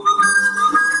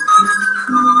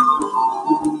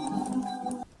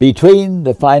Between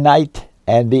the Finite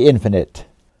and the Infinite.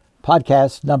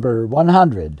 Podcast number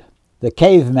 100, The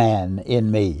Caveman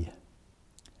in Me.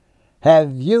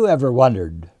 Have you ever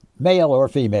wondered, male or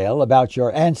female, about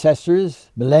your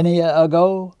ancestors millennia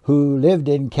ago who lived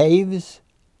in caves?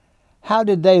 How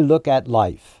did they look at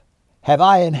life? Have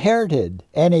I inherited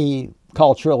any,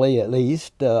 culturally at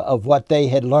least, of what they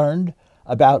had learned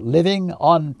about living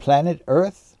on planet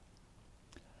Earth?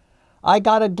 I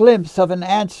got a glimpse of an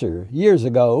answer years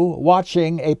ago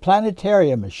watching a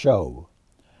planetarium show.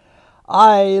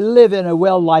 I live in a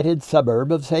well-lighted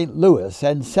suburb of St. Louis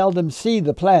and seldom see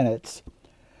the planets,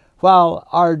 while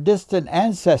our distant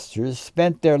ancestors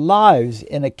spent their lives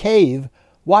in a cave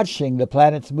watching the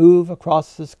planets move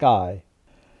across the sky.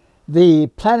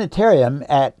 The planetarium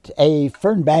at a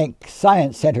Fernbank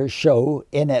Science Center show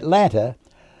in Atlanta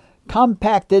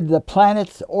compacted the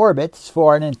planets' orbits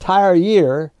for an entire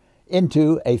year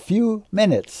into a few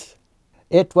minutes.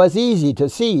 It was easy to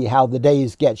see how the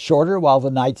days get shorter while the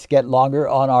nights get longer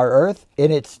on our Earth in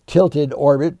its tilted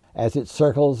orbit as it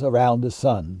circles around the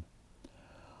sun.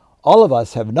 All of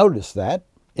us have noticed that.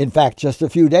 In fact, just a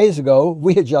few days ago,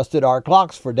 we adjusted our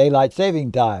clocks for daylight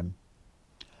saving time.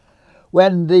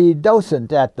 When the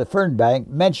docent at the Fernbank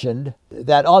mentioned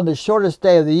that on the shortest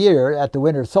day of the year at the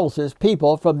winter solstice,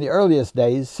 people from the earliest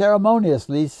days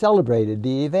ceremoniously celebrated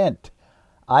the event,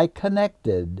 I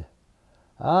connected.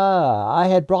 I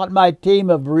had brought my team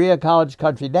of Berea College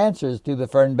country dancers to the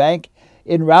Fernbank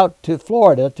en route to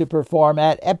Florida to perform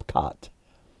at Epcot.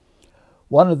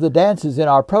 One of the dances in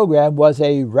our program was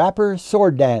a rapper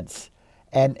sword dance,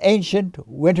 an ancient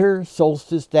winter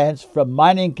solstice dance from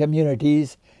mining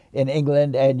communities in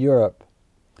England and Europe.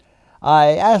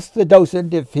 I asked the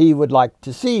docent if he would like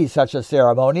to see such a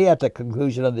ceremony at the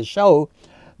conclusion of the show.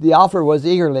 The offer was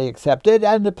eagerly accepted,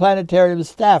 and the planetarium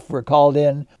staff were called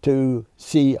in to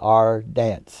see our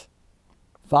dance.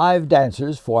 5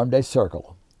 dancers formed a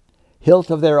circle, hilt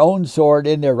of their own sword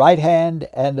in their right hand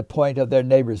and the point of their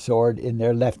neighbor's sword in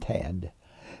their left hand.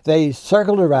 They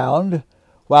circled around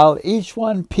while each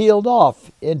one peeled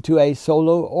off into a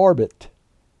solo orbit.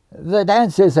 The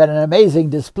dance is an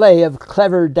amazing display of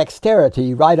clever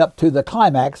dexterity right up to the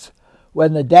climax,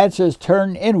 when the dancers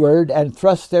turn inward and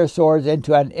thrust their swords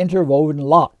into an interwoven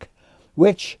lock,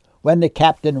 which, when the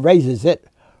captain raises it,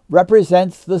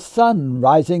 represents the sun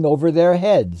rising over their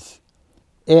heads.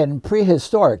 In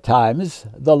prehistoric times,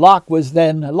 the lock was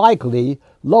then likely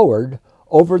lowered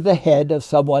over the head of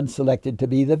someone selected to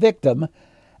be the victim,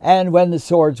 and when the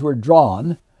swords were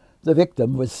drawn, the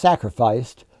victim was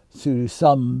sacrificed to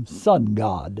some sun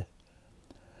god.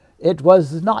 It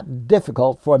was not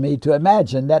difficult for me to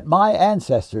imagine that my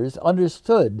ancestors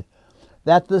understood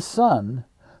that the sun,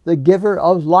 the giver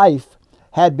of life,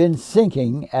 had been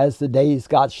sinking as the days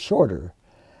got shorter,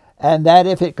 and that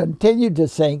if it continued to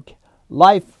sink,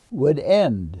 life would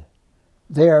end.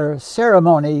 Their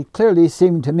ceremony clearly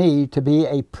seemed to me to be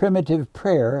a primitive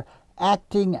prayer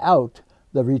acting out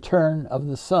the return of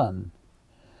the sun.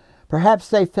 Perhaps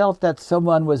they felt that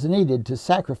someone was needed to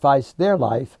sacrifice their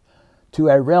life to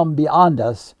a realm beyond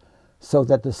us so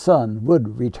that the sun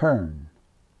would return.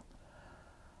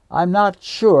 I'm not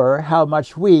sure how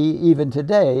much we, even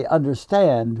today,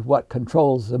 understand what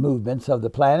controls the movements of the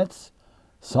planets,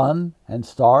 sun, and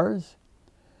stars.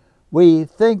 We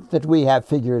think that we have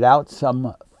figured out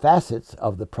some facets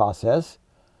of the process,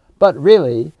 but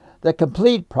really, the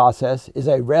complete process is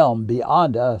a realm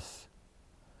beyond us.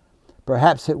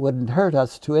 Perhaps it wouldn't hurt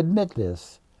us to admit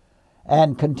this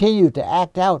and continue to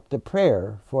act out the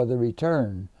prayer for the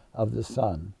return of the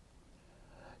sun.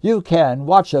 You can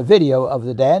watch a video of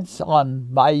the dance on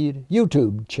my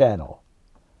YouTube channel.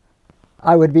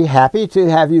 I would be happy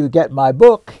to have you get my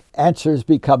book, Answers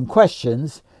Become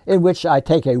Questions, in which I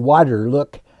take a wider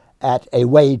look at a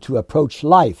way to approach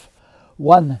life,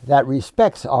 one that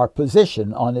respects our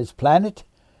position on this planet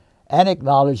and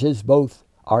acknowledges both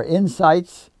our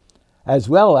insights as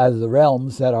well as the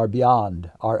realms that are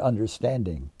beyond our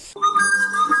understanding.